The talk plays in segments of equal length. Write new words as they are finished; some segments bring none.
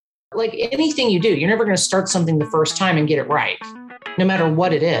like anything you do, you're never going to start something the first time and get it right, no matter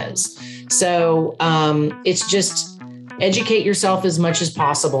what it is. So it's just educate yourself as much as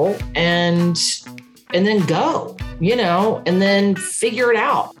possible and then go, and then figure it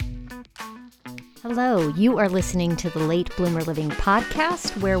out. Hello, you are listening to the Late Bloomer Living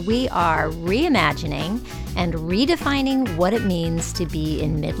podcast, where we are reimagining and redefining what it means to be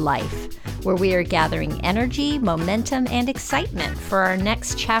in midlife, where we are gathering energy, momentum, and excitement for our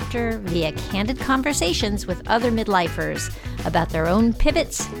next chapter via candid conversations with other midlifers about their own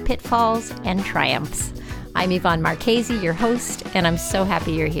pivots, pitfalls, and triumphs. I'm Yvonne Marchese, your host, and I'm so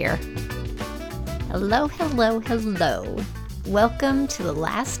happy you're here. Hello, hello, hello. Welcome to the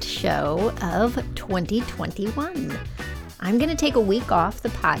last show of 2021. I'm going to take a week off the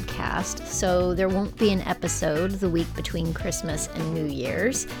podcast, so there won't be an episode the week between Christmas and New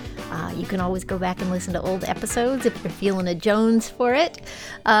Year's. You can always go back and listen to old episodes if you're feeling a Jones for it.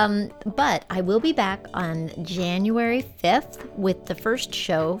 But I will be back on January 5th with the first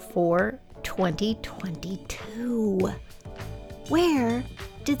show for 2022. Where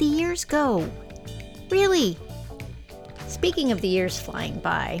did the years go? Really? Speaking of the years flying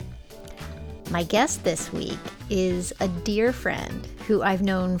by, my guest this week is a dear friend who I've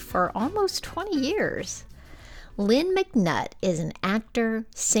known for almost 20 years. Lynn McNutt is an actor,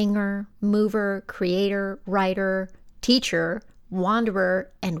 singer, mover, creator, writer, teacher,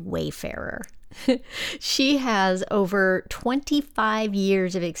 wanderer, and wayfarer. She has over 25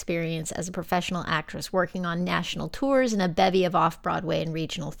 years of experience as a professional actress, working on national tours and a bevy of off-Broadway and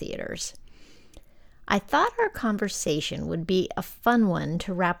regional theaters. I thought our conversation would be a fun one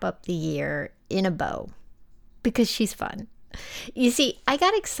to wrap up the year in a bow, because she's fun. You see, I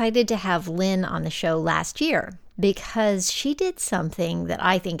got excited to have Lynn on the show last year because she did something that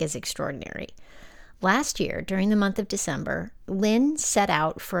I think is extraordinary. Last year, during the month of December, Lynn set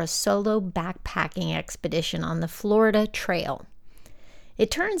out for a solo backpacking expedition on the Florida Trail. It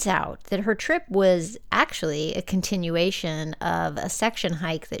turns out that her trip was actually a continuation of a section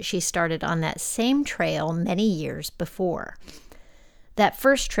hike that she started on that same trail many years before. That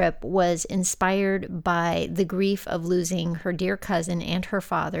first trip was inspired by the grief of losing her dear cousin and her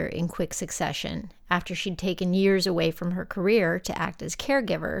father in quick succession after she'd taken years away from her career to act as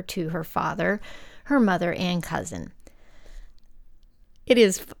caregiver to her father, her mother, and cousin. It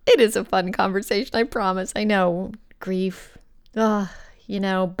is a fun conversation, I promise. I know, grief, but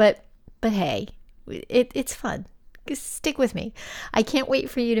hey, it's fun. Just stick with me. I can't wait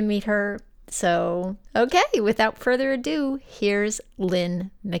for you to meet her. So, okay, without further ado, here's Lynn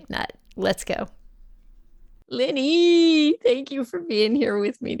McNutt. Let's go. Lynnie, thank you for being here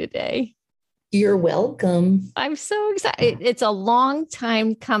with me today. You're welcome. I'm so excited. It's a long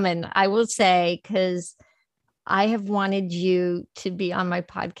time coming, I will say, because I have wanted you to be on my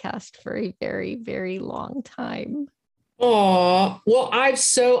podcast for a very, very long time. Oh, well, I've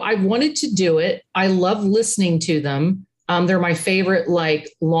wanted to do it. I love listening to them. They're my favorite,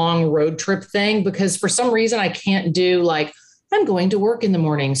 long road trip thing, because for some reason I can't do I'm going to work in the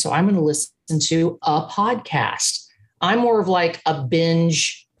morning, so I'm going to listen to a podcast. I'm more of a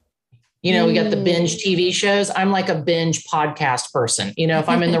binge, we got the binge TV shows. I'm like a binge podcast person. If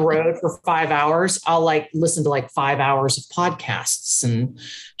I'm in the road for 5 hours, I'll listen to 5 hours of podcasts and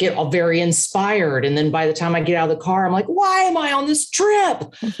get all very inspired. And then by the time I get out of the car, I'm like, why am I on this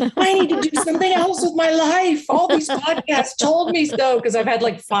trip? I need to do something else with my life. All these podcasts told me so, because I've had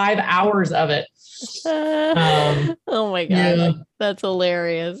 5 hours of it. Oh my God. Yeah. That's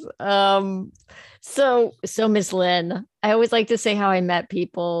hilarious. So Miss Lynn, I always like to say how I met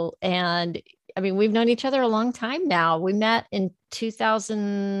people. And I mean, we've known each other a long time now. We met in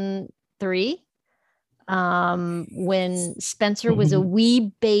 2003 when Spencer was a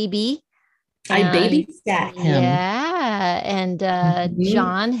wee baby. I babysat him. Yeah. And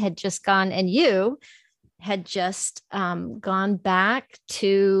John had just gone, and you had just gone back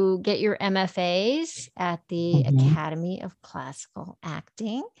to get your MFAs at the Academy of Classical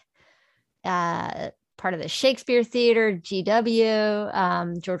Acting. Part of the Shakespeare Theater,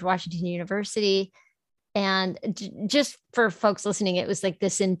 GW, George Washington University. And just for folks listening, it was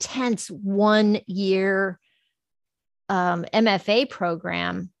this intense 1 year MFA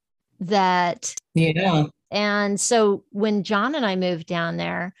program that. Yeah. And so when John and I moved down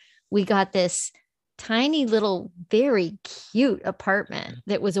there, we got this tiny little, very cute apartment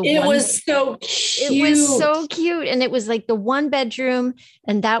that was It was so cute. And it was the 1 bedroom,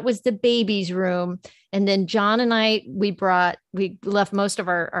 and that was the baby's room. And then John and I, we left most of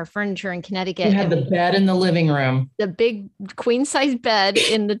our furniture in Connecticut. We had the bed in the living room, the big queen size bed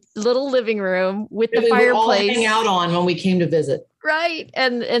in the little living room with the fireplace. All hang out on when we came to visit. Right.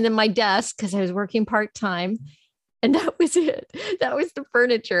 And then my desk, because I was working part-time. And that was it. That was the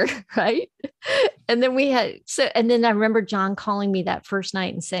furniture. Right. And then and then I remember John calling me that first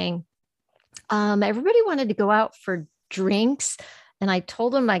night and saying, everybody wanted to go out for drinks. And I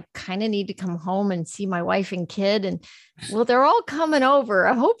told him I kind of need to come home and see my wife and kid. And well, they're all coming over.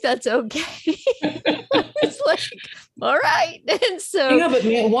 I hope that's okay. I was like, all right. And so, yeah, but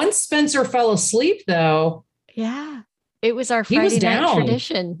man, once Spencer fell asleep though. Yeah. It was our Friday night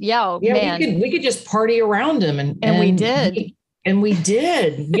tradition. Yeah, man. We could just party around him. And we did. We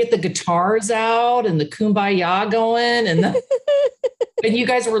did get the guitars out and the kumbaya going. And you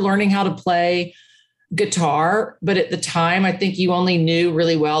guys were learning how to play guitar. But at the time, I think you only knew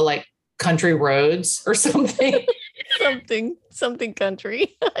really well, like Country Roads or something. something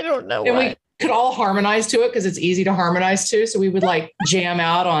country. I don't know. And we could all harmonize to it because it's easy to harmonize to. So we would like jam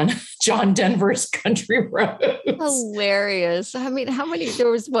out on John Denver's Country Roads. Hilarious. I mean,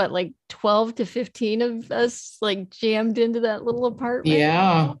 there was like 12 to 15 of us like jammed into that little apartment.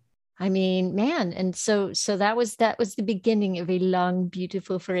 Yeah. I mean, man. And so that was the beginning of a long,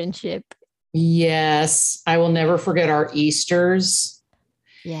 beautiful friendship. Yes. I will never forget our Easters.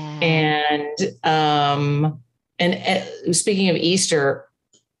 Yeah. And speaking of Easter,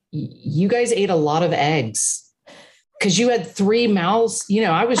 you guys ate a lot of eggs because you had 3 mouths.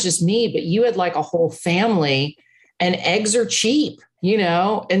 I was just me, but you had like a whole family, and eggs are cheap,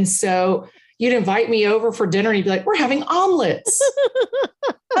 and so you'd invite me over for dinner and you'd be like, we're having omelets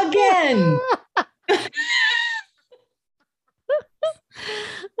again.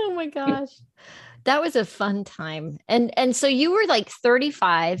 Oh my gosh. That was a fun time. And so you were like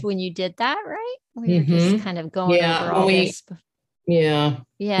 35 when you did that, right? We were just kind of going over all this. Yeah.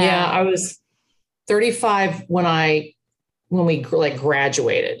 I was 35 when we like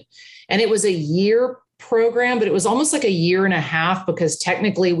graduated, and it was a year program, but it was almost like a year and a half because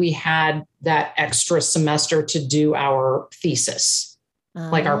technically we had that extra semester to do our thesis,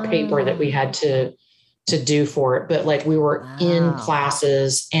 like our paper that we had to do for it. But like we were in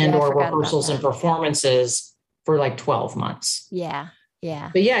classes and or rehearsals and performances for like 12 months. Yeah.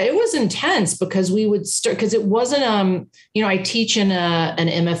 Yeah. But yeah, it was intense because we would start, because it wasn't, I teach in an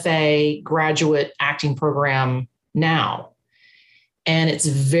MFA graduate acting program now, and it's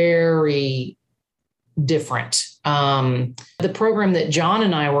very different. The program that John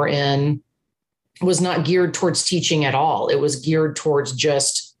and I were in was not geared towards teaching at all. It was geared towards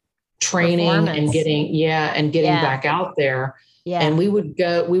just training and getting back out there. Yeah. And we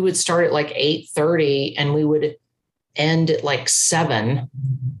would start at like 8:30 and we would end at like 7.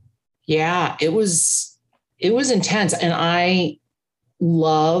 Yeah, it was intense. And I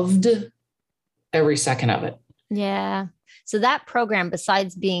loved every second of it. Yeah. So that program,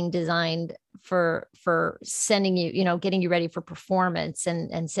 besides being designed for sending you, getting you ready for performance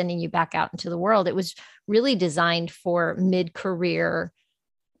and sending you back out into the world, it was really designed for mid-career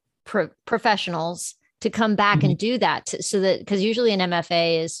professionals to come back and do that. So that, because usually an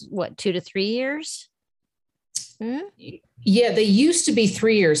MFA is what, 2 to 3 years? Yeah, they used to be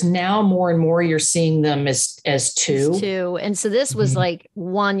 3 years. Now more and more you're seeing them as 2. 2. And so this was like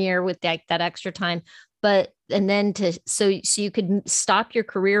 1 year with that extra time. And then so you could stop your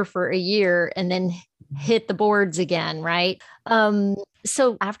career for a year and then hit the boards again, right?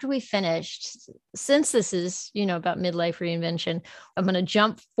 So after we finished, since this is, about midlife reinvention, I'm going to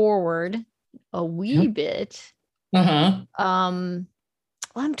jump forward a wee bit. Well,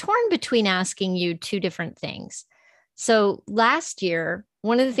 I'm torn between asking you 2 different things. So last year,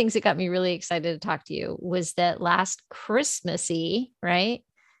 one of the things that got me really excited to talk to you was that last Christmassy, right?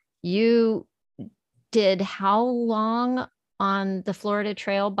 You did how long on the Florida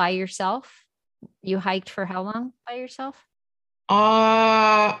Trail by yourself? You hiked for how long by yourself?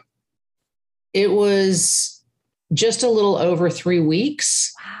 It was just a little over 3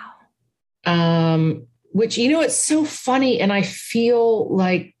 weeks. Wow. Which, it's so funny. And I feel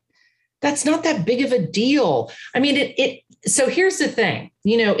like that's not that big of a deal. I mean, so here's the thing,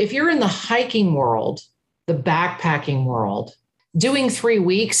 if you're in the hiking world, the backpacking world, doing 3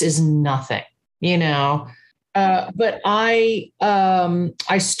 weeks is nothing, but I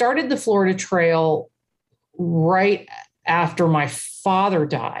started the Florida Trail right after my father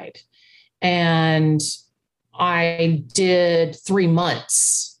died, and I did 3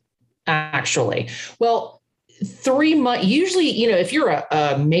 months actually. Well, 3 months, usually, if you're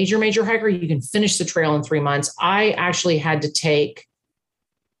a major hiker, you can finish the trail in 3 months. I actually had to take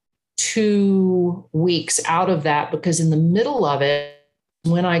 2 weeks out of that because in the middle of it,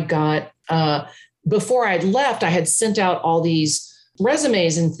 when I got, before I'd left, I had sent out all these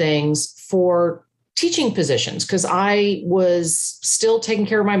resumes and things for teaching positions because I was still taking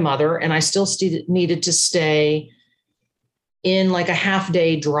care of my mother and I still needed to stay in like a half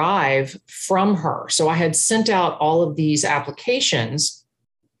day drive from her. So I had sent out all of these applications.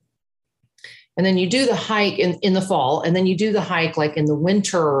 And then you do the hike in the fall, and then you do the hike like in the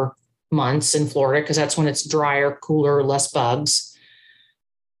winter months in Florida, because that's when it's drier, cooler, less bugs.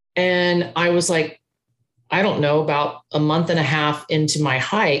 And I was like, I don't know, about a month and a half into my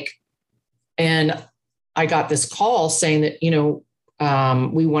hike. And I got this call saying that,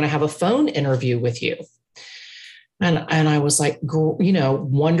 we want to have a phone interview with you. And I was like,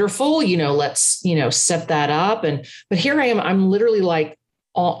 wonderful, let's, set that up. But here I am, I'm literally like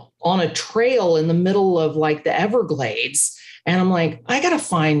on a trail in the middle of like the Everglades. And I'm like, I got to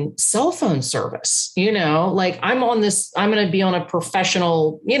find cell phone service, like I'm going to be on a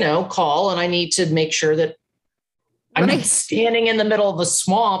professional, call. And I need to make sure that I'm not standing in the middle of a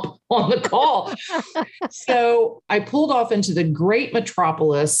swamp on the call. So I pulled off into the great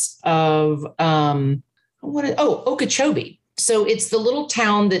metropolis of, Okeechobee. So it's the little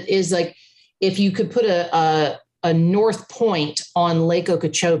town that is like, if you could put a north point on Lake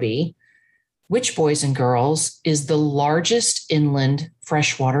Okeechobee, which, boys and girls, is the largest inland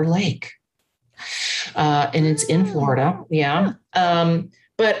freshwater lake. And it's in Florida. Yeah.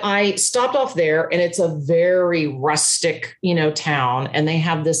 But I stopped off there, and it's a very rustic, town. And they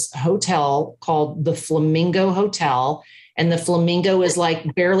have this hotel called the Flamingo Hotel. And the flamingo is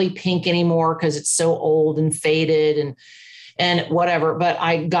like barely pink anymore because it's so old and faded and whatever. But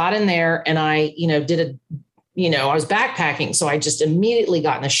I got in there and I, I was backpacking. So I just immediately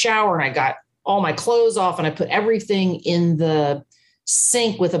got in the shower and I got all my clothes off and I put everything in the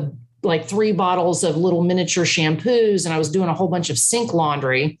sink with like 3 bottles of little miniature shampoos. And I was doing a whole bunch of sink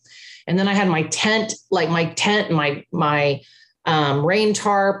laundry. And then I had my tent and my rain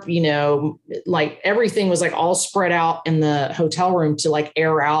tarp, like everything was like all spread out in the hotel room to like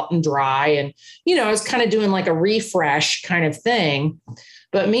air out and dry. And, I was kind of doing like a refresh kind of thing.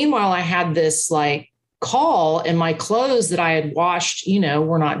 But meanwhile, I had this like call, and my clothes that I had washed,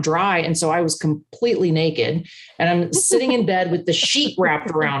 were not dry. And so I was completely naked, and I'm sitting in bed with the sheet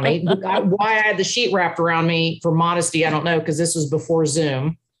wrapped around me. Why I had the sheet wrapped around me for modesty, I don't know, because this was before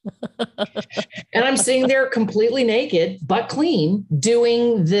Zoom. And I'm sitting there completely naked, but clean,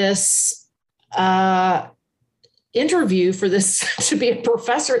 doing this interview for this to be a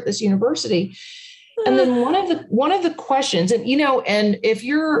professor at this university. And then one of the questions, and and if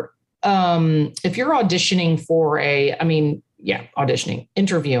you're auditioning for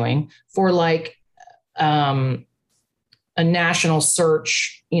interviewing for like a national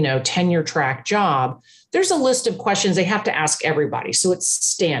search, tenure track job, there's a list of questions they have to ask everybody. So it's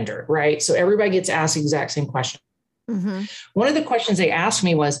standard, right? So everybody gets asked the exact same question. Mm-hmm. One of the questions they asked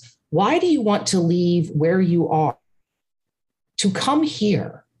me was, why do you want to leave where you are to come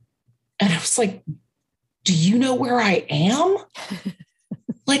here? And I was like, do you know where I am?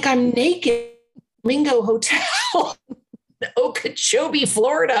 Like, I'm naked, Mingo Hotel, Okeechobee,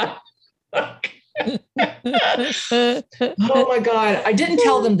 Florida. Oh my God. I didn't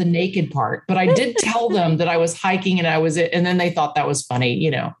tell them the naked part, but I did tell them that I was hiking and then they thought that was funny,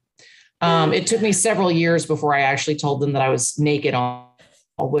 It took me several years before I actually told them that I was naked on,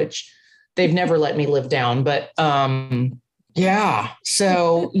 which they've never let me live down. But yeah.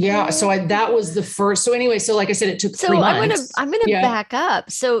 So that was the first. So anyway, so like I said, it took 3 months. I'm going to back up.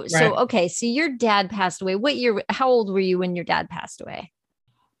 So okay. So your dad passed away. What year, how old were you when your dad passed away?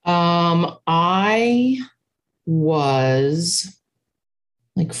 I was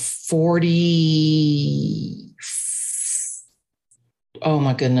like 40. Oh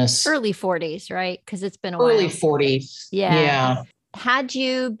my goodness. Early 40s, right? Because it's been a while. Early 40s. Yeah. Had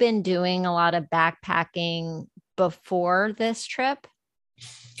you been doing a lot of backpacking before this trip?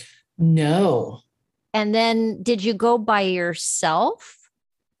 No. And then did you go by yourself?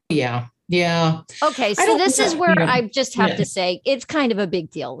 Yeah. Yeah. Okay. So this is where I just have to say it's kind of a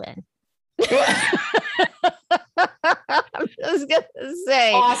big deal then. I'm just going to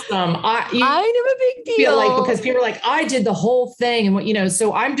say. Awesome. Kind of a big deal. Feel like, because people are like, I did the whole thing. And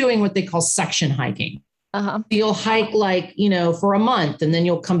so I'm doing what they call section hiking. Uh-huh. You'll hike like, for a month, and then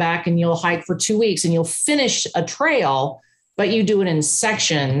you'll come back and you'll hike for 2 weeks and you'll finish a trail, but you do it in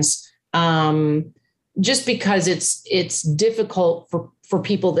sections. Just because it's difficult for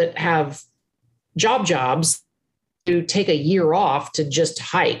people that have jobs to take a year off to just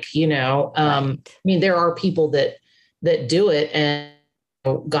hike, Right. I mean, there are people that do it, and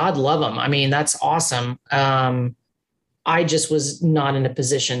God love them. I mean, that's awesome. I just was not in a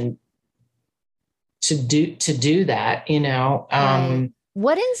position to do that, Right.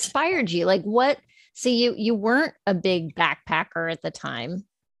 What inspired you? Like, what So you weren't a big backpacker at the time.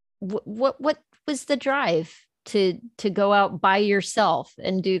 What was the drive to go out by yourself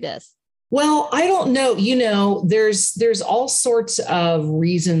and do this? Well, I don't know. There's all sorts of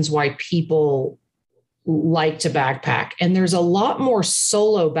reasons why people like to backpack. And there's a lot more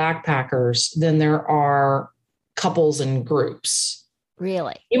solo backpackers than there are couples and groups.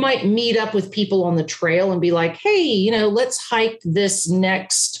 Really? You might meet up with people on the trail and be like, hey, let's hike this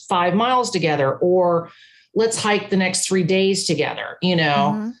next 5 miles together, or let's hike the next 3 days together,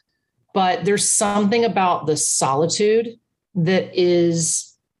 Mm-hmm. But there's something about the solitude that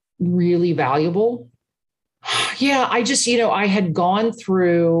is really valuable. Yeah, I had gone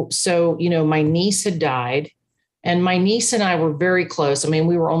through, so, my niece had died, and my niece and I were very close. I mean,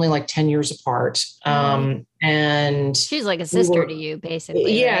 we were only like 10 years apart. And she's like a sister to you,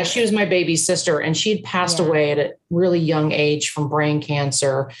 basically. Yeah, right? she was my baby sister, and she'd passed away at a really young age from brain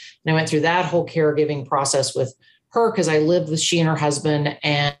cancer. And I went through that whole caregiving process with her because I lived with she and her husband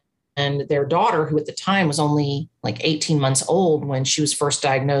and their daughter, who at the time was only like 18 months old when she was first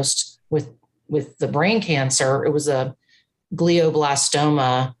diagnosed with the brain cancer. It was a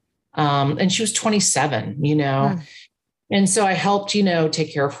glioblastoma. And she was 27, And so I helped,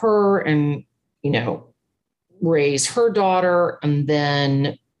 take care of her and, raise her daughter. And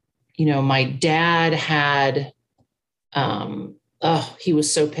then, my dad had, he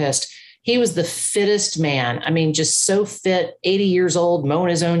was so pissed. He was the fittest man. I mean, just so fit, 80 years old, mowing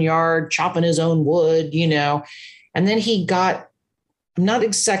his own yard, chopping his own wood, and then he got, I'm not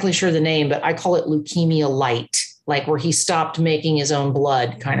exactly sure the name, but I call it leukemia light, like where he stopped making his own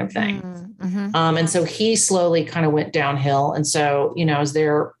blood kind of thing. Mm-hmm. And so he slowly kind of went downhill. And so, I was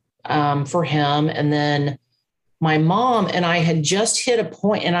there for him. And then my mom and I had just hit a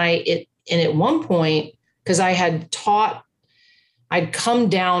point, and at one point, because I'd come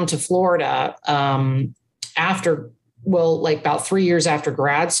down to Florida after, like about 3 years after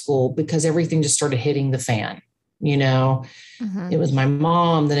grad school, because everything just started hitting the fan. Mm-hmm. It was my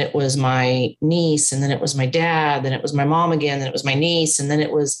mom, then it was my niece, and then it was my dad, then it was my mom again, then it was my niece, and then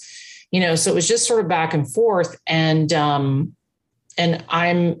it was, so it was just sort of back and forth. And I'm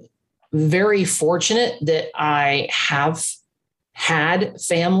very fortunate that I have had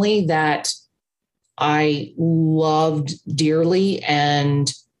family that I loved dearly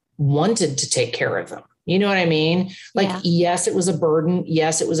and wanted to take care of them. You know what I mean? Like, yes, it was a burden.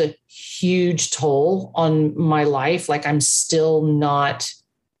 Yes, it was a huge toll on my life. Like, I'm still not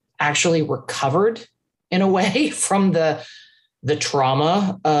actually recovered in a way from the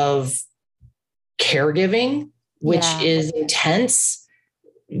trauma of caregiving, which is intense.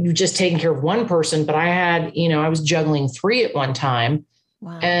 Just taking care of one person, but I had, I was juggling 3 at one time.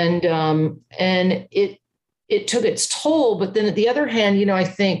 Wow. And it took its toll. But then at the other hand, I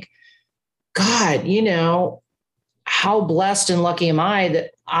think, God, how blessed and lucky am I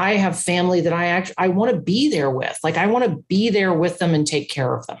that I have family that I want to be there with. Like, I want to be there with them and take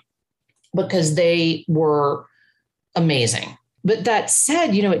care of them because they were amazing. But that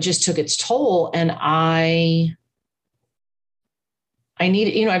said, it just took its toll. And I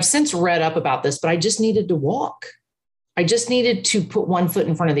needed, I've since read up about this, but I just needed to walk. I just needed to put one foot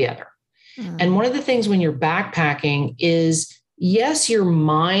in front of the other. Mm. And one of the things when you're backpacking is, yes, your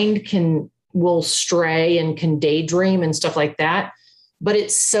mind will stray and can daydream and stuff like that, but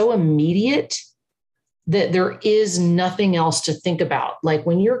it's so immediate that there is nothing else to think about. Like,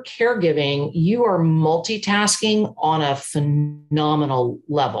 when you're caregiving, you are multitasking on a phenomenal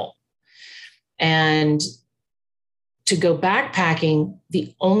level. And to go backpacking,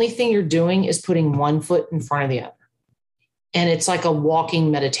 the only thing you're doing is putting one foot in front of the other. And it's like a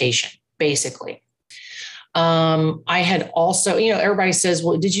walking meditation, basically. I had also, everybody says,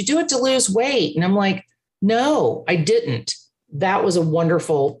 well, did you do it to lose weight? And I'm like, no, I didn't. That was a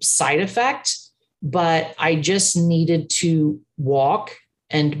wonderful side effect, but I just needed to walk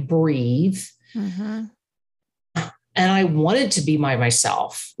and breathe. Mm-hmm. And I wanted to be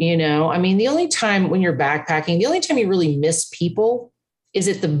myself, I mean, the only time when you're backpacking, the only time you really miss people is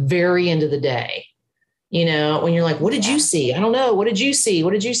at the very end of the day, when you're like, what did you see? I don't know. What did you see?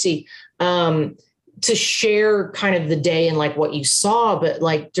 What did you see? To share kind of the day and like what you saw, but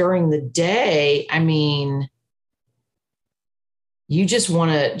like during the day, I mean, you just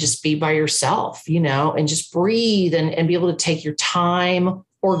want to just be by yourself, and just breathe and be able to take your time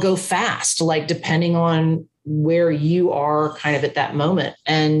or go fast, like depending on where you are kind of at that moment.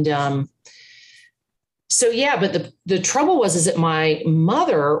 And but the trouble is that my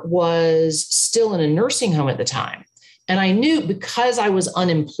mother was still in a nursing home at the time. And I knew, because I was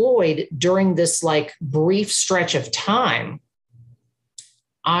unemployed during this like brief stretch of time,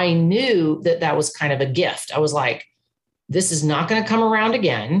 I knew that that was kind of a gift. I was like, this is not going to come around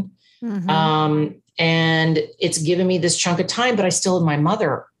again. Mm-hmm. And it's given me this chunk of time, but I still had my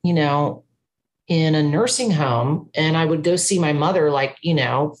mother, in a nursing home. And I would go see my mother,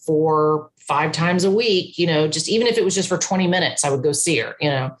 4-5 times a week, just even if it was just for 20 minutes, I would go see her,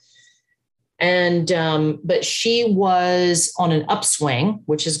 And, but she was on an upswing,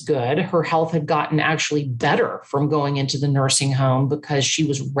 which is good. Her health had gotten actually better from going into the nursing home because she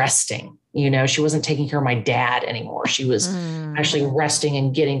was resting. She wasn't taking care of my dad anymore. She was actually resting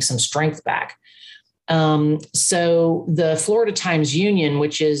and getting some strength back. So the Florida Times-Union,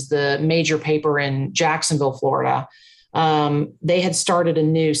 which is the major paper in Jacksonville, Florida, they had started a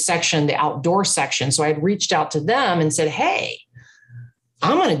new section, the outdoor section. So I had reached out to them and said, hey,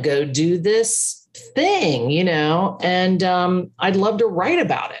 I'm going to go do this thing, and I'd love to write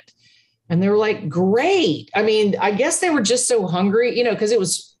about it. And they were like, great. I mean, I guess they were just so hungry, because it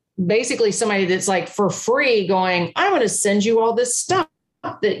was basically somebody that's like for free going, I'm going to send you all this stuff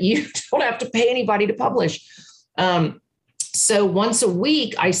that you don't have to pay anybody to publish. So once a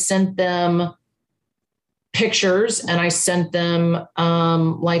week, I sent them pictures and I sent them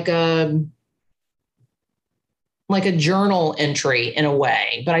like a journal entry in a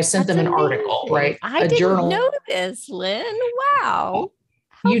way, but I sent them an article, right? I didn't know this, Lynn. Wow.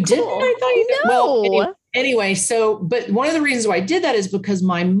 You didn't? I thought you did. No. Well, anyway, but one of the reasons why I did that is because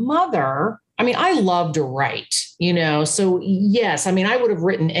my mother, I love to write, so yes, I would have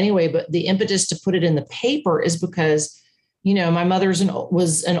written anyway, but the impetus to put it in the paper is because, my mother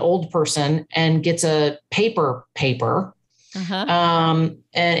was an old person and gets a paper, and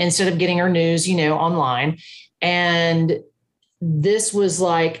instead of getting her news, online. And this was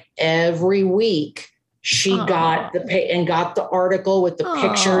like every week she got got the article with the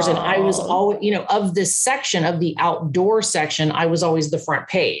pictures. And I was always, of this section, of the outdoor section, I was always the front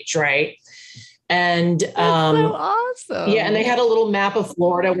page. Right. And that's so awesome. Yeah. And they had a little map of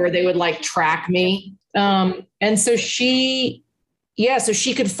Florida where they would track me. And so she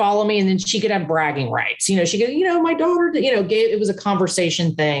could follow me and then she could have bragging rights. She could, my daughter, it was a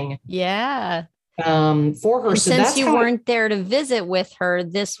conversation thing. Yeah. For her. And so since you weren't there to visit with her,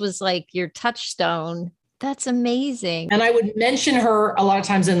 this was like your touchstone. That's amazing. And I would mention her a lot of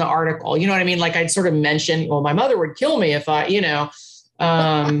times in the article, you know what I mean? Like I'd sort of mention, well, my mother would kill me if I,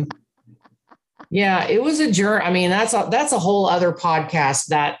 yeah, it was a journey. That's a whole other podcast,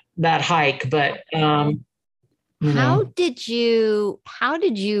 that hike, but, how did you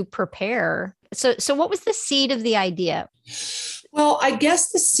prepare? So what was the seed of the idea? Well, I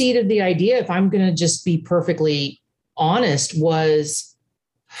guess the seed of the idea, if I'm going to just be perfectly honest, was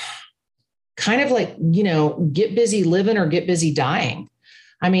kind of like, get busy living or get busy dying.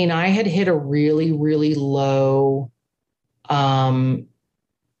 I had hit a really, really low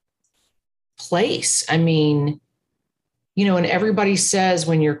place. And everybody says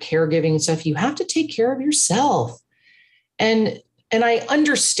when you're caregiving and stuff, you have to take care of yourself. And I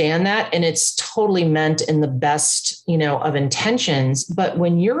understand that. And it's totally meant in the best, of intentions. But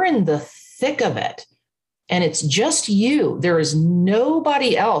when you're in the thick of it and it's just you, there is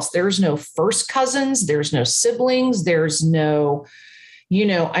nobody else. There's no first cousins. There's no siblings. There's no,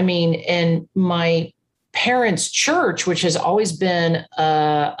 and my parents' church, which has always been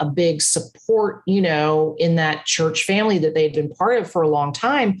a big support, in that church family that they had been part of for a long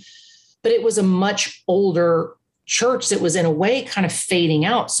time, but it was a much older church that was in a way kind of fading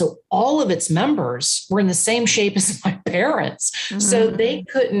out. So all of its members were in the same shape as my parents. Mm-hmm. So they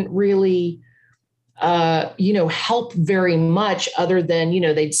couldn't really, help very much other than,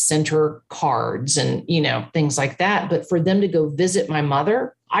 they'd send her cards and, things like that. But for them to go visit my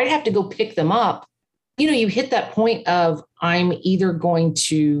mother, I'd have to go pick them up. You hit that point of I'm either going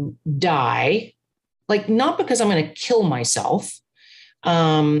to die, not because I'm going to kill myself,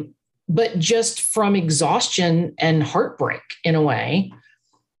 but just from exhaustion and heartbreak in a way,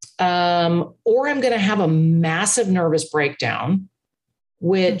 or I'm going to have a massive nervous breakdown,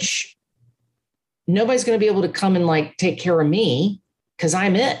 which nobody's going to be able to come and take care of me because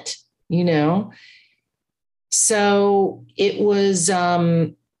I'm it, So it was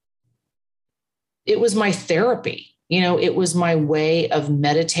my therapy, it was my way of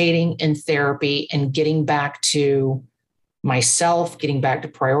meditating in therapy and getting back to myself, getting back to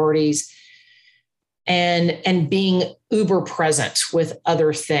priorities and being uber present with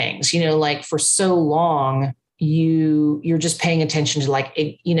other things, for so long, you're just paying attention to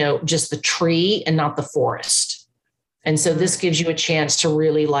just the tree and not the forest. And so this gives you a chance to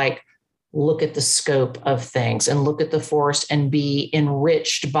really look at the scope of things and look at the forest and be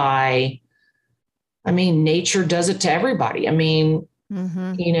enriched by, nature does it to everybody.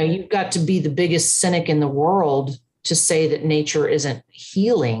 Mm-hmm. You've got to be the biggest cynic in the world to say that nature isn't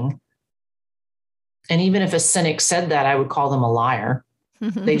healing. And even if a cynic said that, I would call them a liar.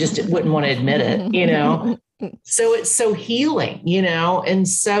 They just wouldn't want to admit it. So it's so healing, and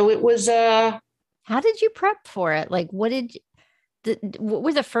so it was, how did you prep for it? Like, what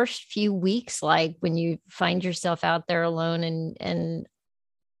were the first few weeks like when you find yourself out there alone and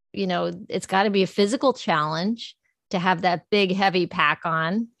it's got to be a physical challenge to have that big, heavy pack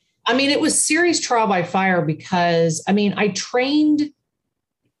on. I mean, it was serious trial by fire because, I trained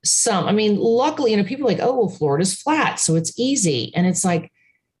some. Luckily, people are like, oh, well, Florida's flat, so it's easy. And it's like,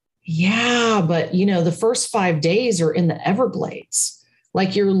 yeah, but, the first 5 days are in the Everglades.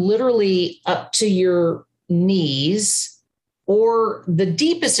 Like you're literally up to your knees, or the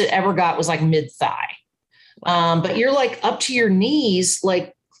deepest it ever got was like mid-thigh. But you're like up to your knees,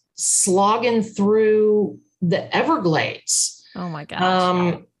 like slogging through the Everglades. Oh my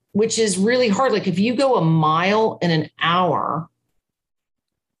gosh. Which is really hard. Like if you go a mile in an hour,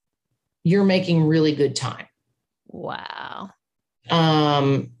 you're making really good time. Wow.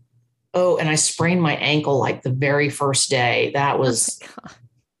 Oh, and I sprained my ankle like the very first day. That was,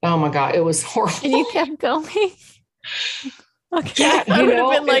 oh my God, it was horrible. And you kept going. Okay. Yeah, I would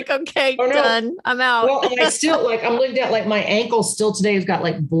have been like, okay, done. I'm out. Well, and I still I'm looking at like my ankle still today has got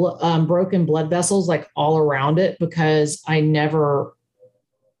like broken blood vessels like all around it because it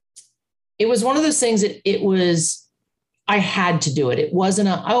was one of those things that I had to do it. It wasn't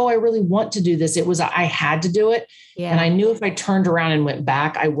I really want to do this. It was, I had to do it. Yeah. And I knew if I turned around and went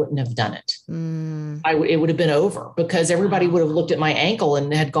back, I wouldn't have done it. It would have been over because everybody would have looked at my ankle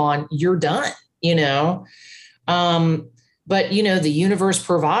and had gone, you're done, But, the universe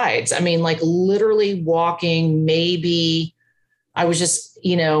provides. Like literally walking, maybe I was just,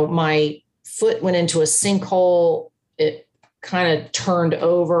 my foot went into a sinkhole. It kind of turned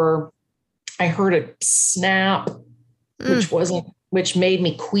over. I heard a snap, which made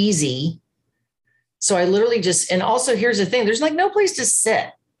me queasy. So I literally and also here's the thing, there's like no place to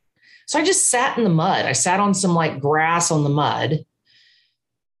sit. So I just sat in the mud. I sat on some like grass on the mud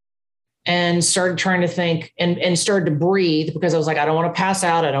and started trying to think and started to breathe because I was like, I don't want to pass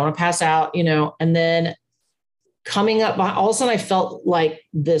out. And then coming up, all of a sudden I felt like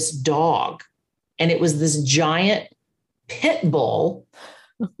this dog, and it was this giant pit bull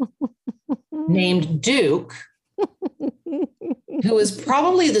named Duke, who was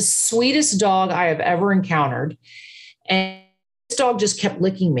probably the sweetest dog I have ever encountered. And this dog just kept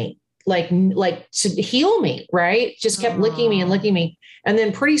licking me, like to heal me, right? Just kept licking me and licking me. And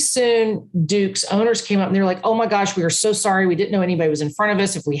then pretty soon Duke's owners came up and they were like, oh my gosh, we are so sorry. We didn't know anybody was in front of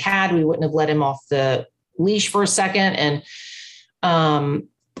us. If we had, we wouldn't have let him off the leash for a second. And,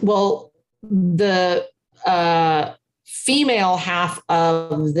 the female half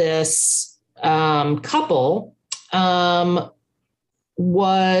of this couple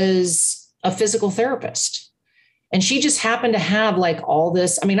was a physical therapist. And she just happened to have like all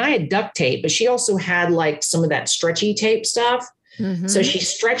this. I had duct tape, but she also had like some of that stretchy tape stuff. Mm-hmm. So she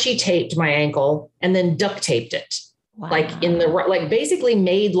stretchy taped my ankle and then duct taped it. Wow. Like basically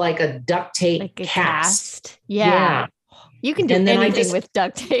made like a duct tape like a cast. Yeah. You can do anything with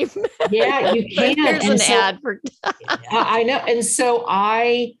duct tape. Yeah, you can. Here's an ad for I know. And so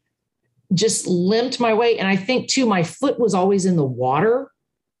I just limped my way. And I think too, my foot was always in the water,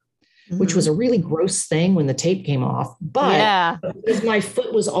 which was a really gross thing when the tape came off. But because my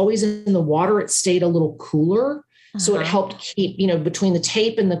foot was always in the water, it stayed a little cooler. So it helped keep, between the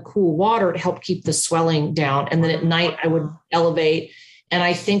tape and the cool water, it helped keep the swelling down. And then at night I would elevate. And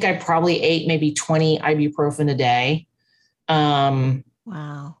I think I probably ate maybe 20 ibuprofen a day.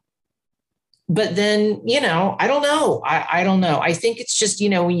 Wow. But then, I don't know. I don't know. I think it's just,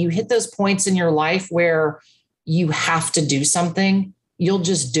 when you hit those points in your life where you have to do something, you'll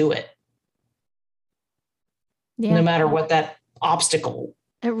just do it. Yeah. No matter what that obstacle.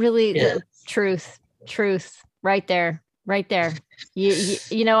 It really is. Truth. Right there. I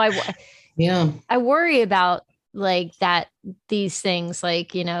worry about like that, these things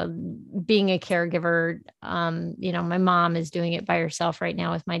like, being a caregiver, my mom is doing it by herself right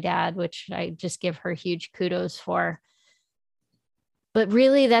now with my dad, which I just give her huge kudos for. But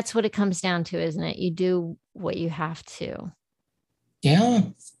really that's what it comes down to, isn't it? You do what you have to. Yeah.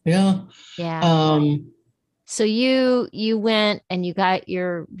 So you went and you got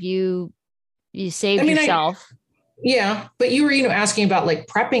you saved yourself. But you were, asking about like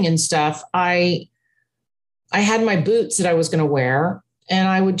prepping and stuff. I had my boots that I was going to wear, and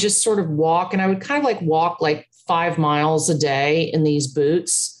I would just sort of walk, and I would kind of like walk like 5 miles a day in these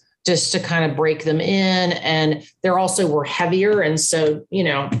boots just to kind of break them in. And they're also were heavier. And so,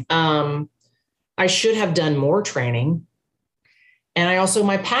 I should have done more training. And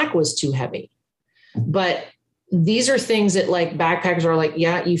my pack was too heavy. But these are things that like backpackers are like,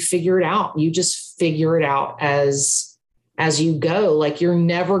 yeah, you figure it out. You just figure it out as you go. Like you're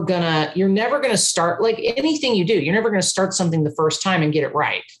never gonna start, like anything you do, you're never going to start something the first time and get it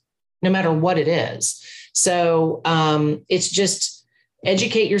right, no matter what it is. So it's just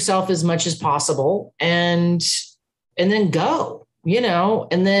educate yourself as much as possible and then go,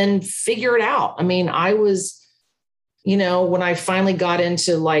 and then figure it out. I mean, I was, when I finally got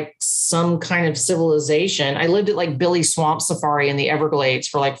into like some kind of civilization, I lived at like Billy Swamp Safari in the Everglades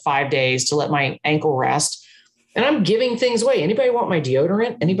for like 5 days to let my ankle rest. And I'm giving things away. Anybody want my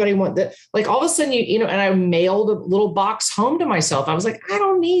deodorant? Anybody want that? Like all of a sudden, and I mailed a little box home to myself. I was like, I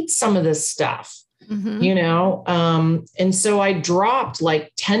don't need some of this stuff, and so I dropped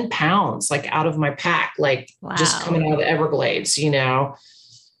like 10 pounds, like out of my pack, like just coming out of the Everglades, and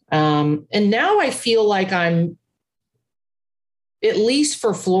now I feel like I'm, at least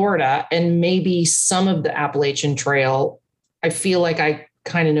for Florida and maybe some of the Appalachian Trail, I feel like I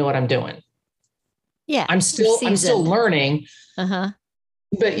kind of know what I'm doing. Yeah. I'm still learning.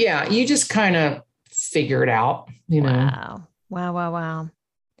 But yeah, you just kind of figure it out, Wow.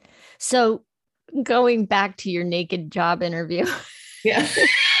 So going back to your naked job interview. Yeah.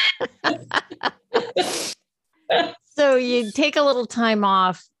 So you take a little time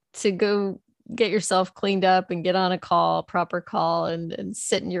off to go get yourself cleaned up and get on a proper call and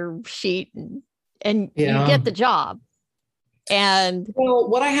sit in your sheet and you get the job. And well,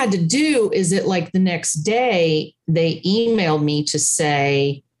 what I had to do is that like the next day they emailed me to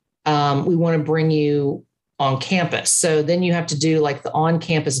say, we want to bring you on campus. So then you have to do like the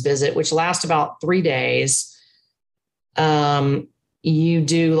on-campus visit, which lasts about 3 days. You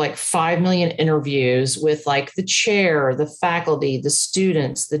do like 5 million interviews with like the chair, the faculty, the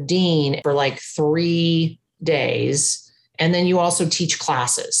students, the dean for like 3 days. And then you also teach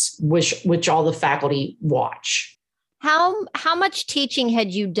classes, which all the faculty watch. How much teaching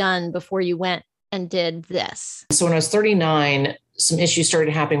had you done before you went and did this? So when I was 39, some issues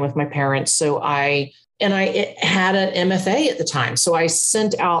started happening with my parents. So I had an MFA at the time. So I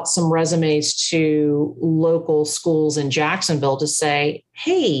sent out some resumes to local schools in Jacksonville to say,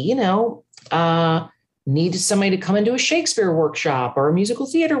 hey, need somebody to come into a Shakespeare workshop or a musical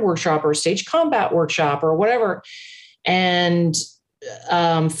theater workshop or a stage combat workshop or whatever. And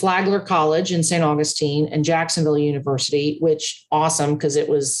Flagler College in St. Augustine and Jacksonville University, which awesome because it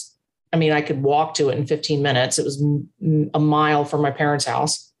was, I could walk to it in 15 minutes. It was a mile from my parents'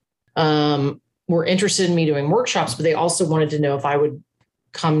 house. Were interested in me doing workshops, but they also wanted to know if I would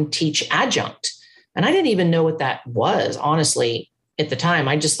come teach adjunct. And I didn't even know what that was, honestly, at the time.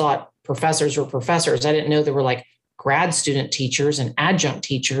 I just thought professors were professors. I didn't know there were like grad student teachers and adjunct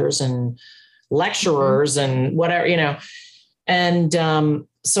teachers and lecturers and whatever, And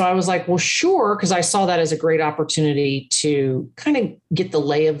so I was like, well, sure, because I saw that as a great opportunity to kind of get the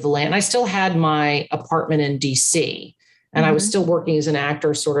lay of the land. I still had my apartment in DC. And I was still working as an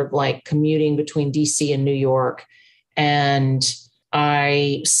actor, sort of like commuting between DC and New York. And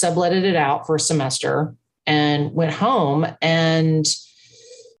I subletted it out for a semester and went home and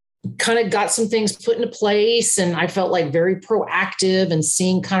kind of got some things put into place. And I felt like very proactive and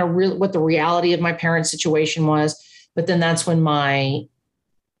seeing kind of what the reality of my parents' situation was. But then that's when my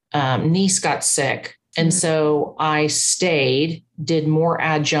niece got sick. And so I stayed, did more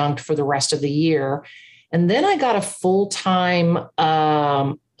adjunct for the rest of the year. And then I got a full-time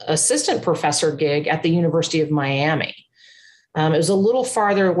assistant professor gig at the University of Miami. It was a little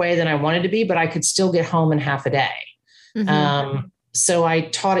farther away than I wanted to be, but I could still get home in half a day. So I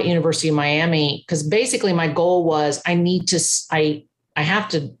taught at University of Miami because basically my goal was I have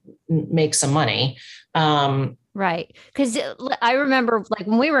to make some money. Right. Because I remember like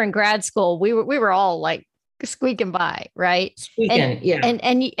when we were in grad school, we were all like squeaking by, right? And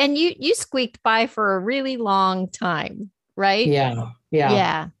you squeaked by for a really long time, right?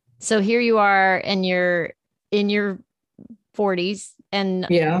 Yeah. So here you are and you're in your 40s and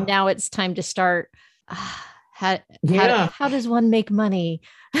now it's time to start. How does one make money?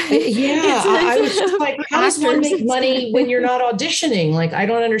 I was just like, how does one make money when you're not auditioning? Like, I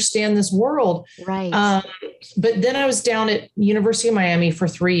don't understand this world. Right. But then I was down at University of Miami for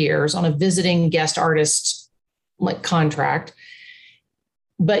 3 years on a visiting guest artist like contract.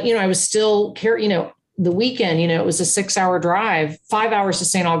 But, I was still the weekend, it was a 6-hour drive, 5 hours to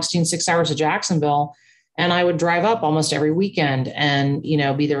St. Augustine, 6 hours to Jacksonville. And I would drive up almost every weekend and,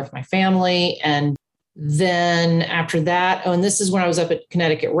 be there with my family. And then after that, and this is when I was up at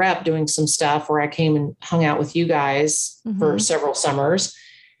Connecticut Rep doing some stuff where I came and hung out with you guys for several summers.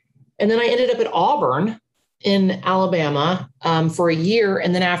 And then I ended up at Auburn in Alabama for a year.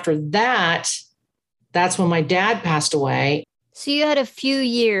 And then after that, that's when my dad passed away. So you had a few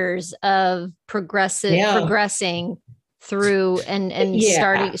years of progressing through and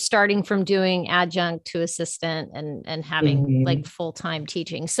starting from doing adjunct to assistant and having like full-time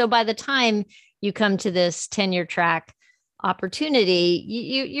teaching. So by the time you come to this tenure track opportunity,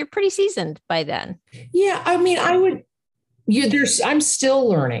 you're pretty seasoned by then. Yeah. I mean, I'm still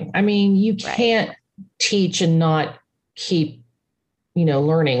learning. I mean, you can't teach and not keep,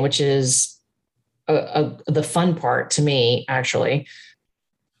 learning, which is the fun part to me, actually.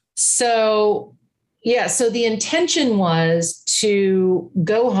 So the intention was to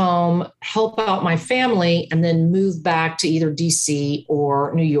go home, help out my family, and then move back to either DC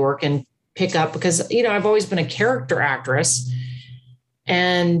or New York and pick up, because, I've always been a character actress.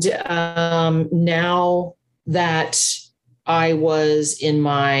 And now that I was in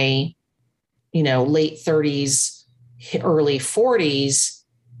my, late 30s, early 40s,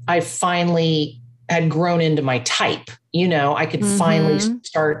 I finally had grown into my type. I could finally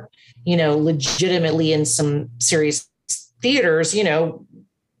start, legitimately in some serious theaters,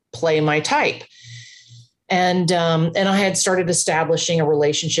 play my type. And I had started establishing a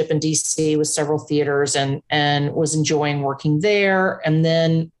relationship in DC with several theaters and was enjoying working there. And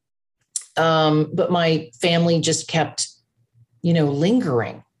then, but my family just kept,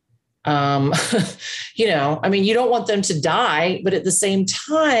 lingering. I mean, you don't want them to die, but at the same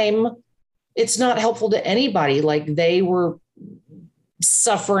time, it's not helpful to anybody. Like, they were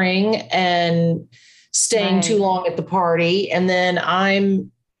suffering and staying too long at the party. And then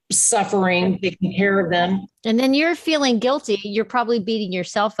I'm suffering, taking care of them. And then you're feeling guilty. You're probably beating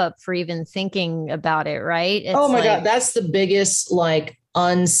yourself up for even thinking about it, right? Oh my God. That's the biggest,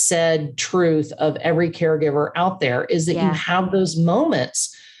 unsaid truth of every caregiver out there, is that you have those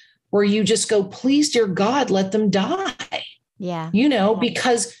moments where you just go, please, dear God, let them die. Yeah.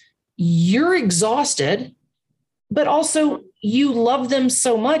 Because you're exhausted, but also you love them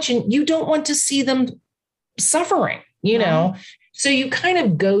so much and you don't want to see them suffering, know? So you kind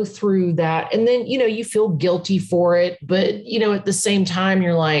of go through that, and then, you feel guilty for it. But, at the same time,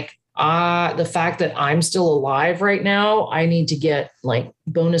 you're like, the fact that I'm still alive right now, I need to get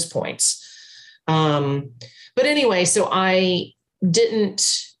bonus points. But anyway, so I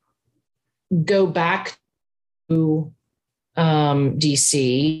didn't go back to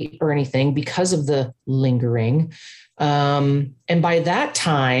DC or anything because of the lingering. And by that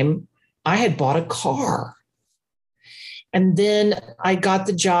time, I had bought a car. And then I got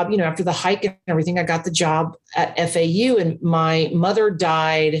the job, after the hike and everything, I got the job at FAU, and my mother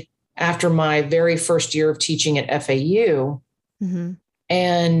died after my very first year of teaching at FAU. Mm-hmm.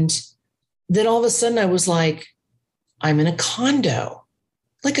 And then all of a sudden I was like, I'm in a condo,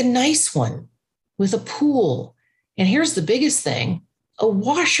 like a nice one with a pool. And here's the biggest thing, a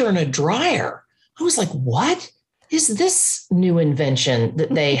washer and a dryer. I was like, what is this new invention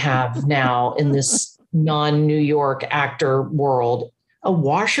that they have now in this non-New York actor world? A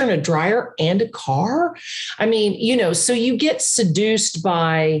washer and a dryer and a car? I mean, so you get seduced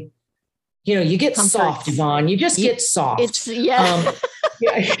by, you get comforts. Soft, Yvonne. You just get soft. It's right.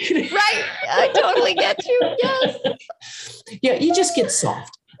 I totally get you. Yes. Yeah, you just get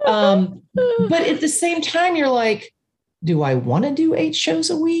soft. But at the same time, you're like, do I want to do 8 shows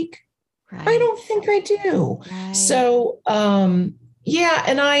a week? Right. I don't think I do. Right. So, and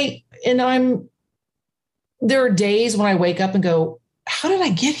there are days when I wake up and go, how did I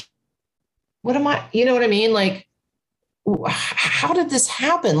get here? What am I, you know what I mean? Like, how did this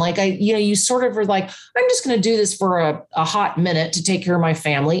happen? Like, you sort of are like, I'm just going to do this for a hot minute to take care of my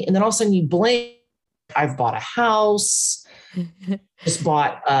family. And then all of a sudden you blink. I've bought a house, just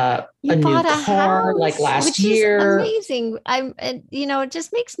bought a new car last year. Amazing. It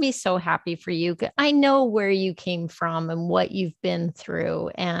just makes me so happy for you. I know where you came from and what you've been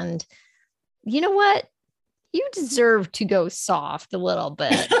through. And you know what? You deserve to go soft a little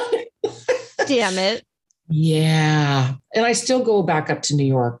bit. Damn it. Yeah. And I still go back up to New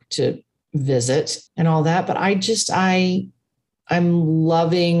York to visit and all that. But I'm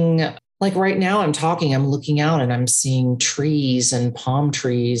loving, like right now I'm looking out and I'm seeing trees and palm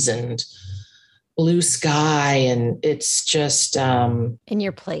trees and blue sky. And it's just, and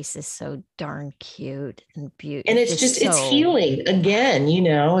your place is so darn cute and beautiful. And it's healing again,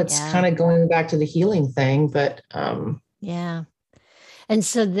 it's kind of going back to the healing thing, but, yeah. And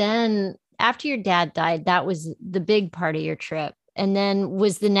so then after your dad died, that was the big part of your trip. And then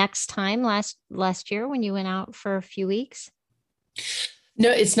was the next time last year when you went out for a few weeks? No,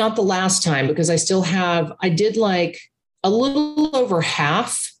 it's not the last time because I did like a little over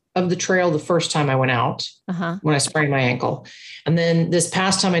half of the trail the first time I went out when I sprained my ankle. And then this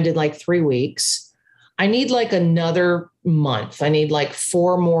past time I did like 3 weeks. I need like another month. I need like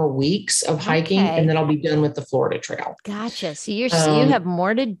 4 more weeks of hiking and then I'll be done with the Florida Trail. Gotcha. So you have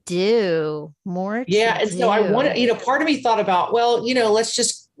more to do, So I want to, part of me thought about, well, let's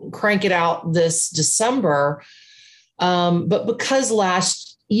just crank it out this December. But because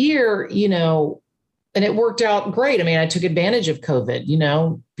last year, and it worked out great. I mean, I took advantage of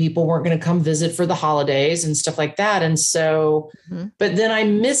COVID, people weren't going to come visit for the holidays and stuff like that. And so, but then I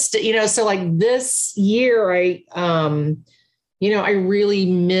missed it, so like this year, I really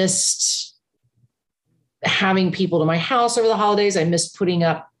missed having people to my house over the holidays. I missed putting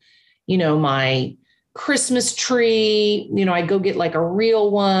up, my Christmas tree, I go get like a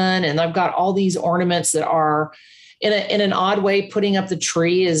real one. And I've got all these ornaments that are in an odd way, putting up the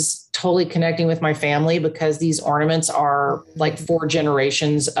tree is totally connecting with my family because these ornaments are like 4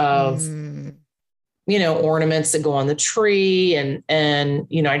 generations of, ornaments that go on the tree. And,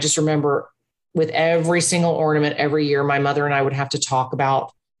 I just remember with every single ornament every year, my mother and I would have to talk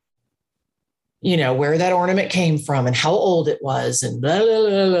about, where that ornament came from and how old it was and blah, blah,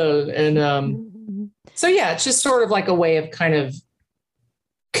 blah, blah. And so, yeah, it's just sort of like a way of kind of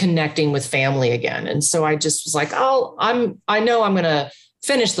connecting with family again. And so I just was like, I know I'm going to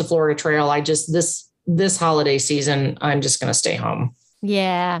finish the Florida Trail. This holiday season, I'm just going to stay home.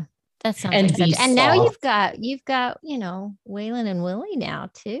 Yeah. That sounds and like and now you've got, Waylon and Willie now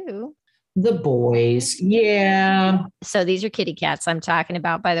too. The boys. Yeah. So these are kitty cats I'm talking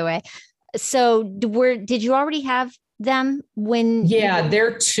about, by the way. So did you already have them when? Yeah,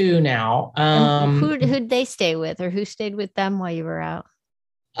 they're 2 now. Who'd they stay with or who stayed with them while you were out?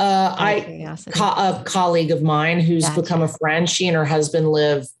 A colleague of mine who's become a friend. She and her husband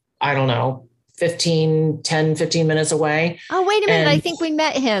live, I don't know, 15 minutes away. Oh, wait a minute. I think we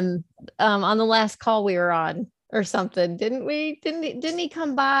met him on the last call we were on or something. Didn't we? Didn't he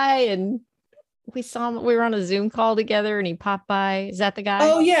come by and we saw him? We were on a Zoom call together and he popped by. Is that the guy?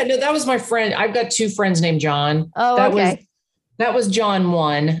 Oh yeah. No, that was my friend. I've got 2 friends named John. Oh, okay. That was John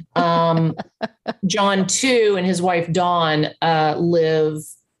 1. John 2 and his wife Dawn live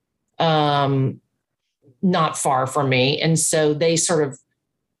not far from me. And so they sort of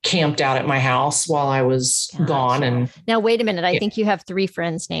camped out at my house while I was gone. And now, wait a minute. I think you have 3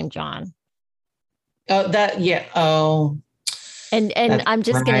 friends named John. Oh, and I'm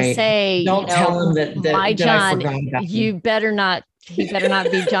just going to say, don't tell him that my John, he better not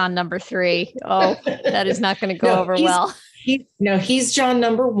be John number 3. Oh, that is not going to go over well. He's John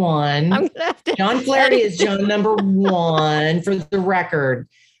number 1. John Flaherty is John number 1 for the record.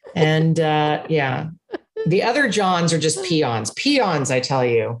 And the other Johns are just peons, I tell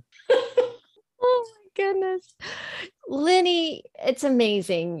you. Oh my goodness. Lenny, it's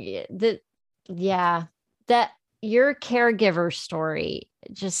amazing that your caregiver story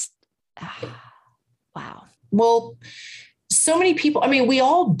just, wow. Well, so many people, I mean, we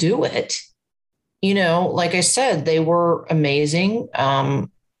all do it, like I said, they were amazing.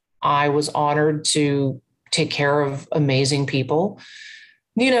 I was honored to take care of amazing people.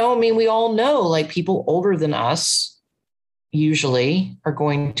 We all know like people older than us usually are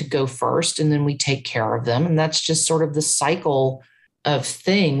going to go first and then we take care of them. And that's just sort of the cycle of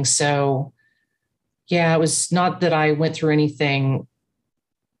things. So yeah, it was not that I went through anything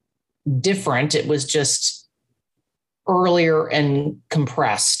different. It was just earlier and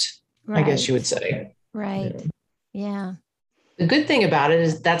compressed, right. I guess you would say. Right. Yeah. The good thing about it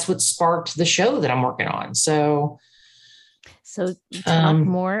is that's what sparked the show that I'm working on. So talk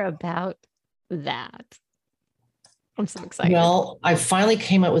more about that. I'm so excited. Well, I finally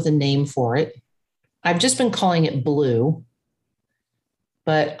came up with a name for it. I've just been calling it Blue,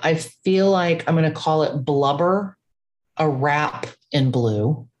 but I feel like I'm going to call it Blubber, a rap in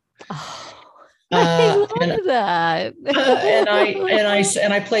blue. Oh, I love that.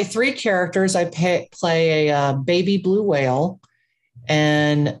 and I play 3 characters. I play a baby blue whale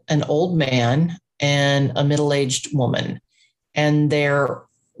and an old man and a middle-aged woman. And their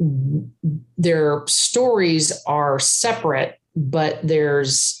stories are separate, but they're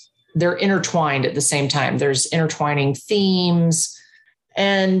intertwined at the same time. There's intertwining themes,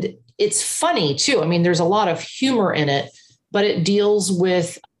 and it's funny too. I mean, there's a lot of humor in it, but it deals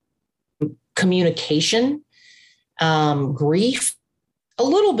with communication, grief, a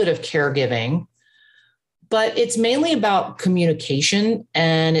little bit of caregiving, but it's mainly about communication.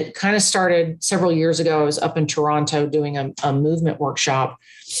 And it kind of started several years ago. I was up in Toronto doing a movement workshop,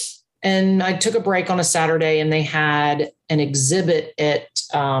 and I took a break on a Saturday, and they had an exhibit at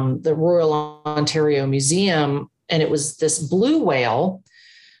the Royal Ontario Museum. And it was this blue whale.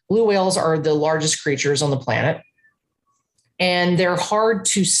 Blue whales are the largest creatures on the planet. And they're hard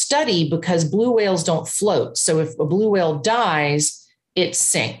to study because blue whales don't float. So if a blue whale dies, it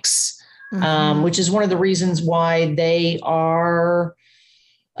sinks. Which is one of the reasons why they were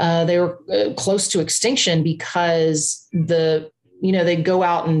close to extinction, because they'd go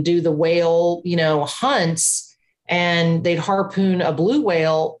out and do the whale, hunts, and they'd harpoon a blue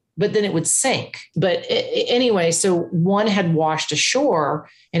whale, but then it would sink. But anyway, so one had washed ashore,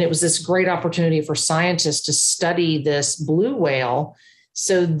 and it was this great opportunity for scientists to study this blue whale.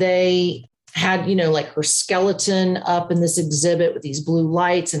 So they had, like her skeleton up in this exhibit with these blue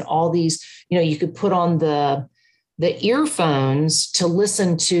lights and all these, you could put on the earphones to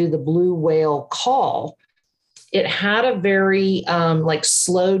listen to the blue whale call. It had a very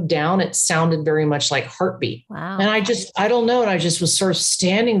slowed down. It sounded very much like heartbeat. Wow. And I don't know. And I just was sort of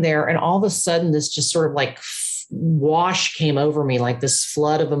standing there, and all of a sudden this just sort of like wash came over me, like this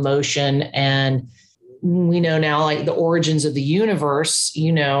flood of emotion. And we know now, like the origins of the universe,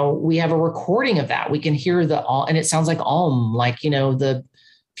 we have a recording of that. We can hear and it sounds like like, if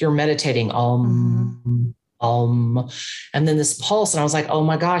you're meditating, and then this pulse. And I was like, oh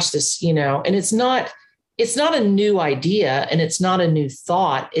my gosh, this, and it's not a new idea, and it's not a new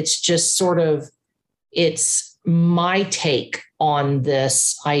thought. It's just sort of, it's my take on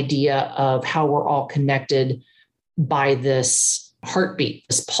this idea of how we're all connected by this heartbeat,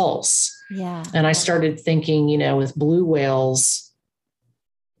 this pulse. Yeah. And I started thinking, with blue whales,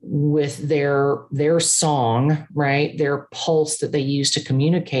 with their song, right, their pulse that they use to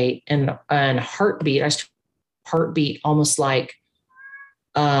communicate, and heartbeat, heartbeat almost like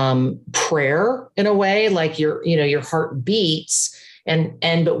prayer in a way, like your heart beats,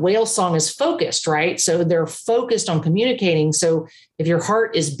 but whale song is focused, right? So they're focused on communicating. So if your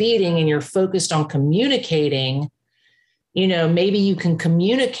heart is beating and you're focused on communicating, maybe you can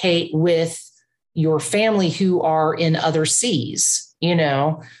communicate with your family who are in other seas,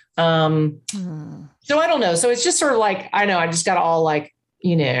 So I don't know. So it's just sort of like, I know I just got all like,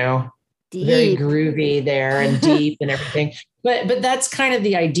 deep. Very groovy there and deep and everything. But that's kind of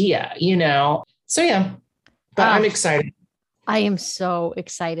the idea, So yeah, but I'm excited. I am so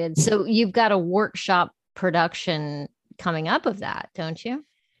excited. So you've got a workshop production coming up of that, don't you?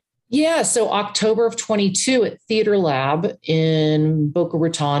 Yeah. So October of 22 at Theater Lab in Boca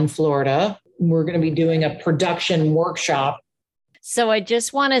Raton, Florida, we're going to be doing a production workshop. So I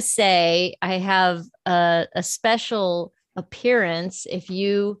just want to say I have a special appearance.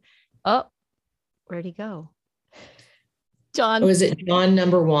 Where'd he go? John. Oh, is it John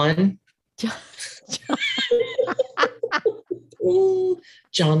number one?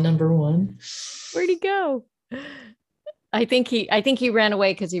 John number one. Where'd he go? I think he ran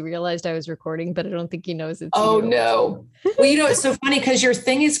away because he realized I was recording, but I don't think he knows it's you. No. Well, it's so funny because your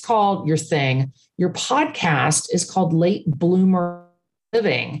podcast is called Late Bloomer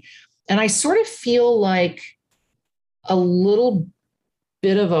Living. And I sort of feel like a little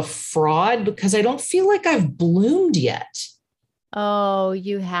bit of a fraud because I don't feel like I've bloomed yet. Oh,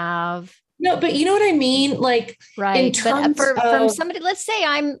 you have. No, but you know what I mean? Like, right. In terms from somebody, let's say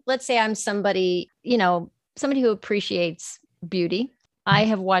I'm somebody, somebody who appreciates beauty. I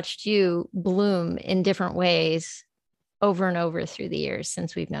have watched you bloom in different ways over and over through the years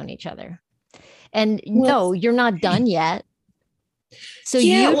since we've known each other. And no, you're not done yet. So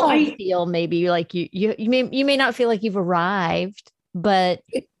you don't feel maybe like you may not feel like you've arrived, but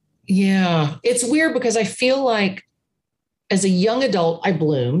yeah, it's weird because I feel like as a young adult, I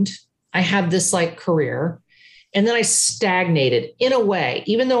bloomed. I had this like career, and then I stagnated in a way,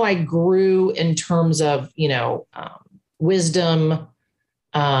 even though I grew in terms of, wisdom,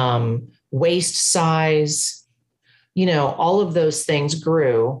 waist size, all of those things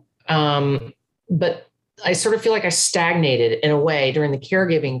grew. But I sort of feel like I stagnated in a way during the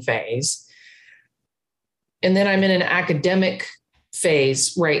caregiving phase. And then I'm in an academic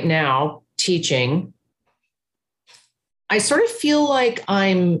phase right now, teaching. I sort of feel like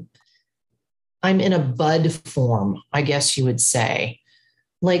I'm in a bud form, I guess you would say.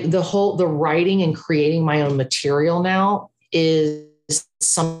 Like the writing and creating my own material now is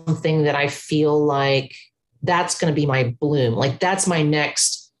something that I feel like that's going to be my bloom. Like that's my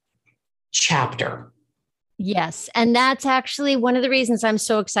next chapter. Yes. And that's actually one of the reasons I'm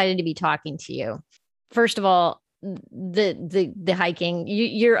so excited to be talking to you. First of all, the hiking.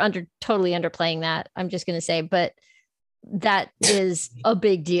 You're totally underplaying that. I'm just going to say, but that is a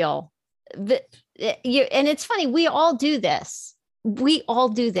big deal. And it's funny. We all do this.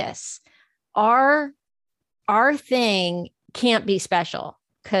 Our thing can't be special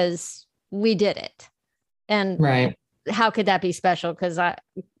because we did it. And right. How could that be special? Because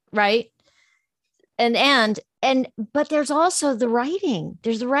right. But there's also the writing.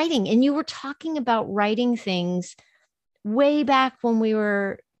 There's the writing. And you were talking about writing things way back when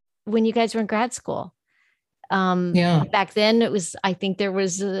you guys were in grad school. Back then I think there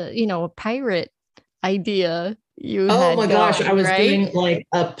was a pirate idea. Oh my gosh. I was doing like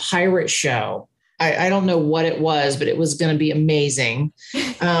a pirate show. I don't know what it was, but it was going to be amazing.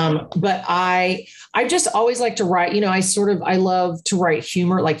 But I just always like to write, I love to write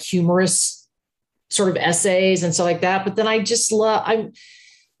humor, like humorous sort of essays and stuff like that. But then I just I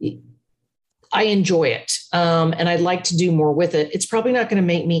enjoy it. And I'd like to do more with it. It's probably not going to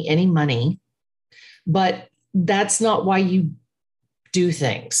make me any money, but that's not why you do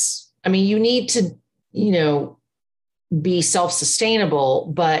things. I mean, you need to, be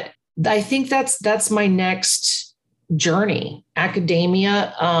self-sustainable, but I think that's my next journey.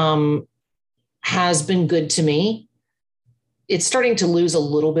 Academia has been good to me. It's starting to lose a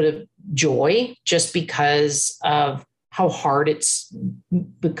little bit of joy just because of how hard it's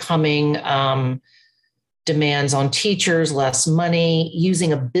becoming. Demands on teachers, less money,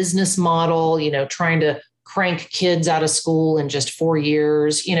 using a business model, trying to crank kids out of school in just 4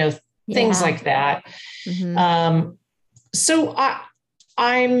 years, things like that. Mm-hmm. So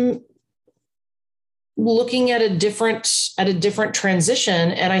I'm looking at a different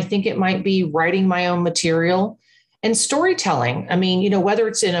transition. And I think it might be writing my own material and storytelling. I mean, whether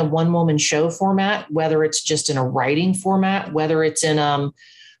it's in a one-woman show format, whether it's just in a writing format, whether it's in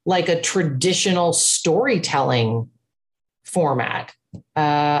like a traditional storytelling format.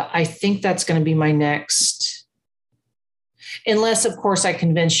 I think that's going to be my next, unless of course I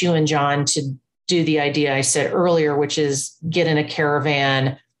convince you and John to do the idea I said earlier, which is get in a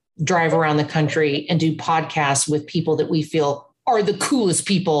caravan, drive around the country and do podcasts with people that we feel are the coolest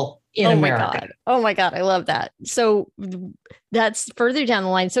people in America. Oh my God. I love that. So that's further down the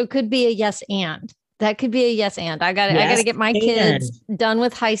line. So it could be a yes and. That could be a yes and. I got to get my kids done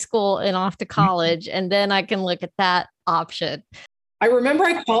with high school and off to college, and then I can look at that option. I remember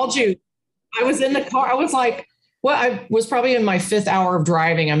I called you. I was in the car. I was like, I was probably in my 5th hour of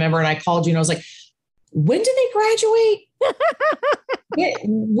driving. I remember, and I called you and I was like, when do they graduate?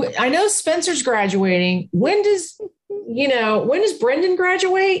 I know Spencer's graduating. When does Brendan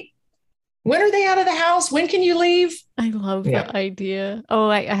graduate? When are they out of the house? When can you leave? I love that idea. Oh,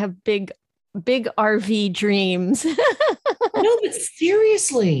 I have big RV dreams. No, but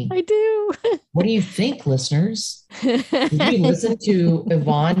seriously. I do. What do you think, listeners? Did you listen to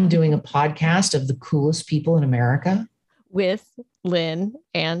Yvonne doing a podcast of the coolest people in America? With Lynn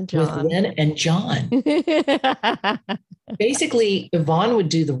and John. Basically, Yvonne would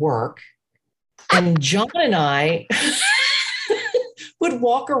do the work and John and I would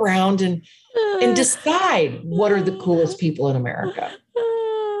walk around and decide what are the coolest people in America.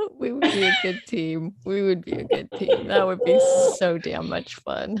 We would be a good team. That would be so damn much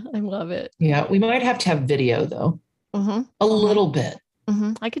fun. I love it. Yeah, we might have to have video though. Mm-hmm. A little bit.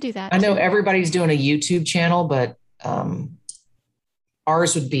 Mm-hmm. I could do that. I know everybody's doing a YouTube channel, but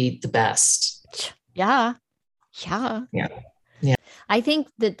ours would be the best. Yeah. I think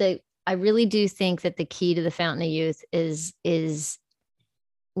that I really do think that the key to the Fountain of Youth is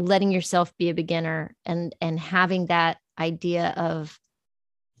letting yourself be a beginner and having that idea of,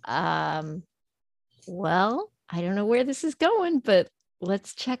 well, I don't know where this is going, but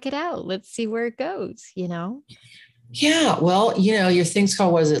let's check it out. Let's see where it goes, Yeah. Well, your thing's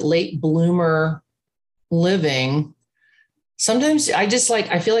called, was it late bloomer living? Sometimes I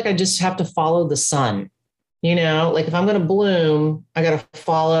feel like I just have to follow the sun, like if I'm going to bloom, I got to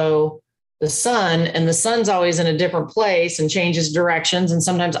follow the sun, and the sun's always in a different place and changes directions. And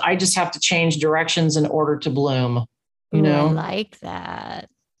sometimes I just have to change directions in order to bloom, I like that.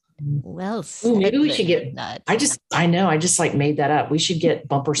 Well, maybe we should get nuts. I just like made that up. We should get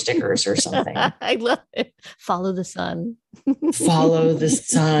bumper stickers or something. I love it. Follow the sun. Follow the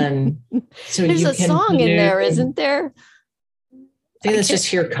sun. So there's a song in there, isn't there? I think that's just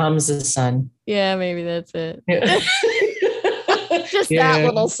Here Comes the Sun. Yeah, maybe that's it. Yeah. Just that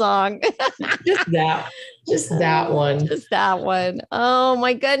little song. Just that one. Just that one. Oh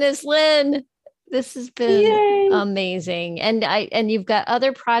my goodness, Lynn. This has been Yay. amazing. And you've got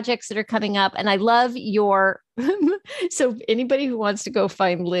other projects that are coming up. And I love your so anybody who wants to go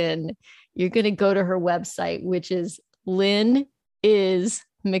find Lynn, you're going to go to her website, which is Lynn is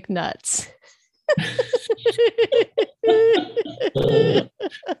McNuts.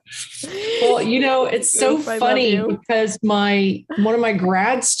 Well, it's so funny because one of my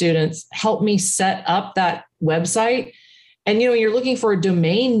grad students helped me set up that website. And, you're looking for a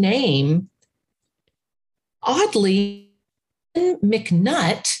domain name. Oddly,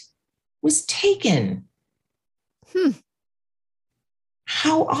 McNutt was taken.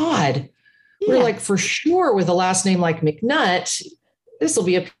 How odd. Yeah. We're like, for sure, with a last name like McNutt, this will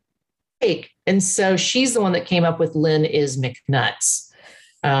be a fake. And so she's the one that came up with Lynn is McNuts.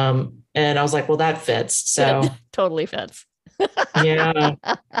 And I was like, well, that fits. So totally fits. Yeah.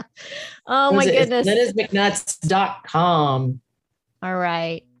 Oh my goodness. LynnisMcNuts.com. All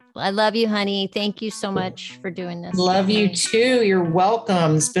right. I love you, honey. Thank you so much for doing this. Love you too. You're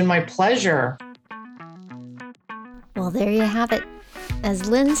welcome. It's been my pleasure. Well, there you have it. As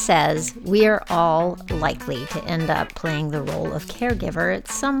Lynn says, we are all likely to end up playing the role of caregiver at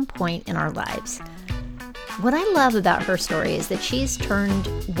some point in our lives. What I love about her story is that she's turned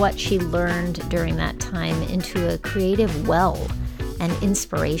what she learned during that time into a creative well and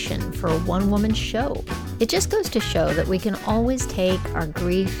inspiration for a one-woman show. It just goes to show that we can always take our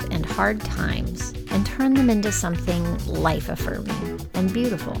grief and hard times and turn them into something life-affirming and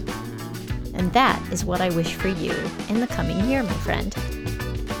beautiful. And that is what I wish for you in the coming year, my friend.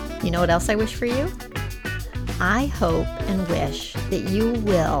 You know what else I wish for you? I hope and wish that you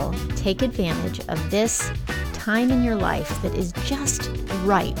will take advantage of this time in your life that is just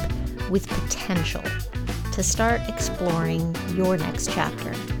ripe with potential to start exploring your next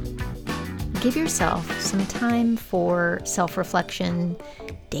chapter. Give yourself some time for self-reflection,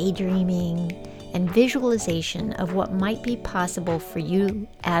 daydreaming, and visualization of what might be possible for you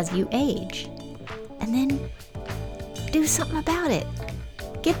as you age. And then do something about it.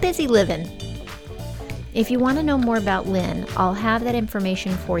 Get busy living. If you want to know more about Lynn, I'll have that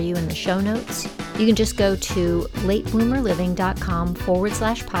information for you in the show notes. You can just go to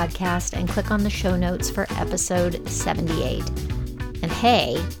latebloomerliving.com/podcast and click on the show notes for episode 78. And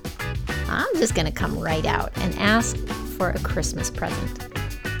hey, I'm just going to come right out and ask for a Christmas present.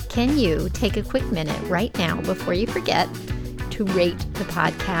 Can you take a quick minute right now before you forget to rate the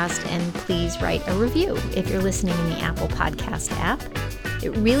podcast and please write a review if you're listening in the Apple Podcast app?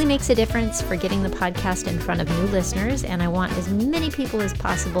 It really makes a difference for getting the podcast in front of new listeners, and I want as many people as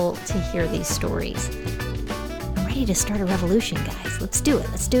possible to hear these stories. I'm ready to start a revolution, guys. Let's do it.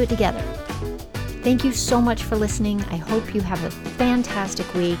 Let's do it together. Thank you so much for listening. I hope you have a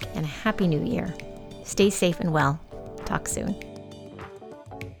fantastic week and a happy new year. Stay safe and well. Talk soon.